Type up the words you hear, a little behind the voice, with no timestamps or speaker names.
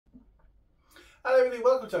Hello everybody,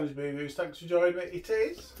 welcome to Tony's Reviews. Thanks for joining me. It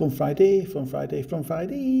is Fun Friday, fun Friday, fun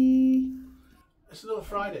Friday. it's another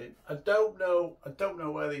Friday. I don't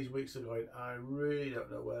know where these weeks are going. I really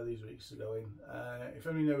don't know where these weeks are going. If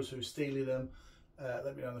anybody knows who's stealing them,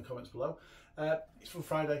 let me know in the comments below. It's Fun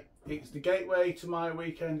Friday. It's the gateway to my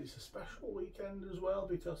weekend. It's a special weekend as well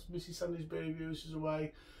because Mrs. Sandy's Beer Reviews is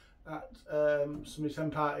away at somebody's hen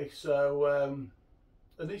party. So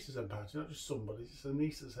a niece's hen party, not just somebody's, it's a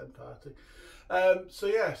niece's hen party. So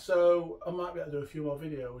yeah, so I might be able to do a few more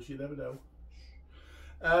videos, you never know.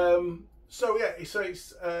 So what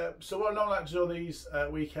I normally like to do on these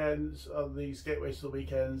weekends, on these gateways to the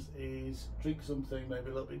weekends, is drink something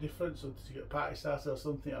maybe a little bit different, something to get a party started or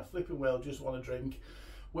something I flipping well just want to drink,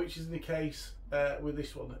 which is the case with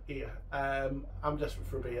this one here. I'm desperate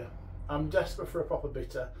for a beer. I'm desperate for a proper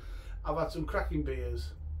bitter. I've had some cracking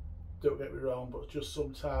beers, don't get me wrong, but just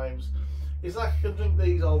sometimes it's like I can drink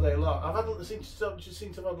these all day long. I've had seem to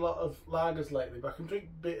have had a lot of lagers lately, but I can drink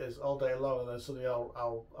bitters all day long, and then suddenly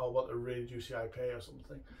I'll want a really juicy IPA or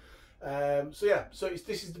something. So yeah, so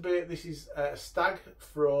this is the beer. This is Stag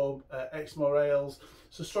from Exmoor Ales.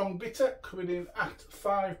 So strong bitter coming in at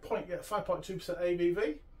 5.2%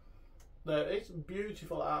 ABV. There it is.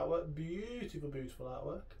 Beautiful artwork. Beautiful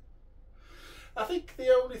artwork. I think the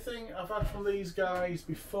only thing I've had from these guys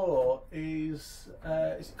before is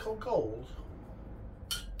it called Gold?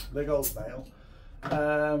 The Gold Nail.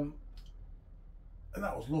 And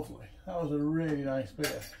that was lovely. That was a really nice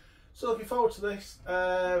beer. So looking forward to this.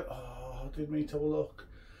 I did mean to have a look.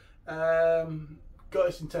 Got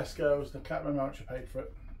this in Tesco's and I can't remember how much I paid for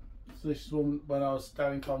it. So this is one when I was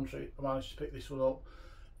down in Coventry. I managed to pick this one up.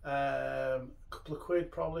 A couple of quid,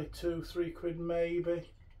 probably 2-3 quid maybe.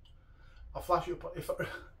 I'll flash it up.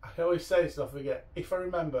 I always say this and I forget. If I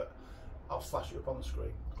remember, I'll flash it up on the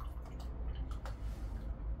screen.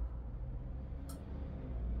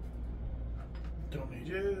 Don't need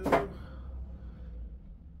you.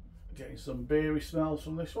 Getting some beery smells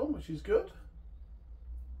from this one, which is good.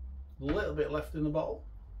 A little bit left in the bottle.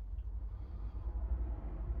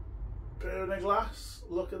 Beer in a glass.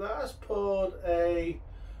 Look at that. It's poured a,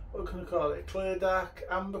 what can I call it? A clear dark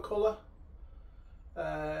amber colour.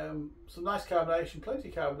 Some nice carbonation, plenty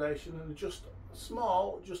of carbonation, and just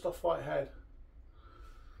small, just off white head.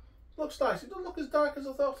 Looks nice. It doesn't look as dark as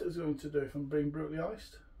I thought it was going to do, if I'm being brutally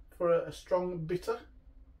honest, for a strong bitter.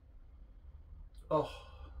 Oh,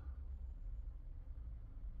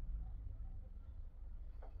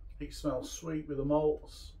 it smells sweet with the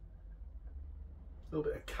malts. A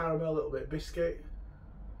little bit of caramel, a little bit of biscuit.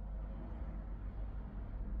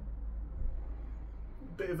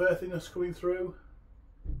 A bit of earthiness coming through.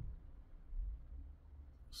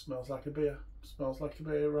 Smells like a beer. Smells like a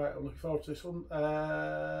beer. Right, I'm looking forward to this one.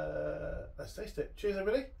 Let's taste it. Cheers,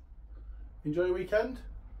 everybody. Enjoy your weekend.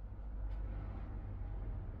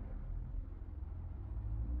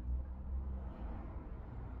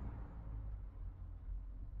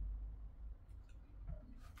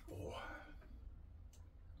 Oh.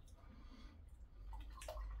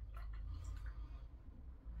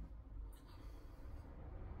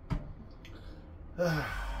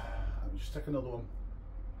 Let me just take another one.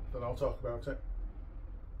 Then I'll talk about it.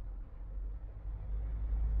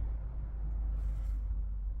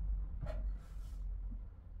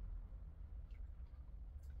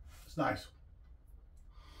 It's nice.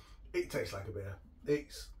 It tastes like a beer.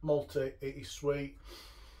 It's malty, it is sweet.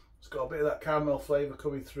 It's got a bit of that caramel flavour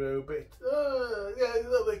coming through, yeah, a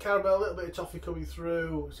little bit of caramel, a little bit of toffee coming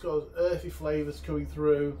through. It's got earthy flavours coming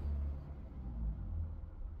through.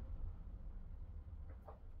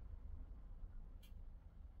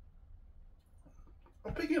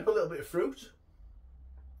 I'm picking up a little bit of fruit.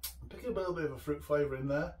 I'm picking up a little bit of a fruit flavour in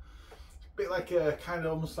there. A bit like a kind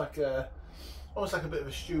of almost like a bit of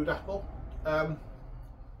a stewed apple. But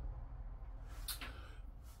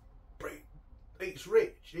it's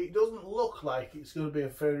rich. It doesn't look like it's going to be a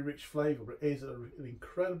very rich flavour, but it is an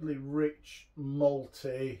incredibly rich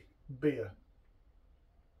malty beer.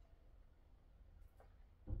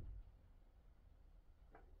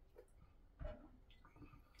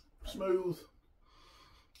 Smooth.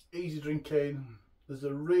 Easy drinking. There's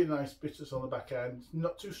a really nice bitterness on the back end.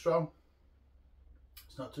 Not too strong.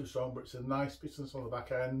 It's not too strong, but it's a nice bitterness on the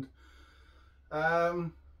back end. Yeah,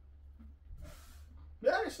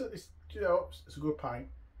 it's you know, it's a good pint.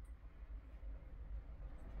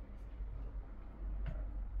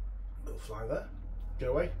 Little fly there.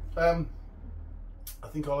 Go away. I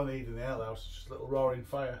think all I need in the alehouse is just a little roaring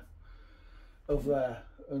fire over there,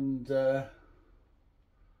 and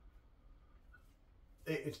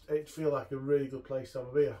it'd feel like a really good place to have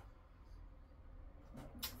a beer.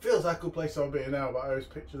 Feels like a good place to have a beer now, but I always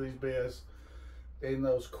picture these beers in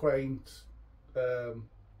those quaint,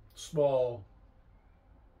 small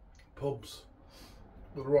pubs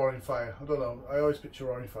with a roaring fire. I don't know, I always picture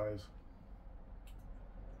roaring fires.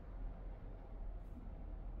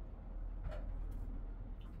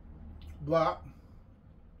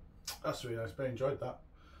 That's really nice, I enjoyed that.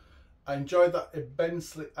 I enjoyed that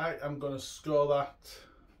immensely. I am going to score that,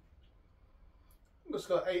 I'm going to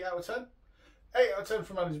score 8 out of 10. 8 out of 10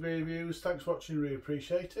 for Managed Beer Reviews. Thanks for watching, really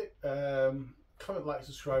appreciate it. Comment, like,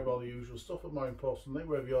 subscribe, all the usual stuff, but more importantly,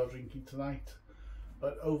 wherever you're drinking tonight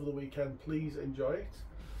and over the weekend, please enjoy it.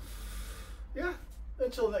 Yeah,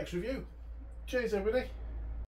 until the next review. Cheers everybody.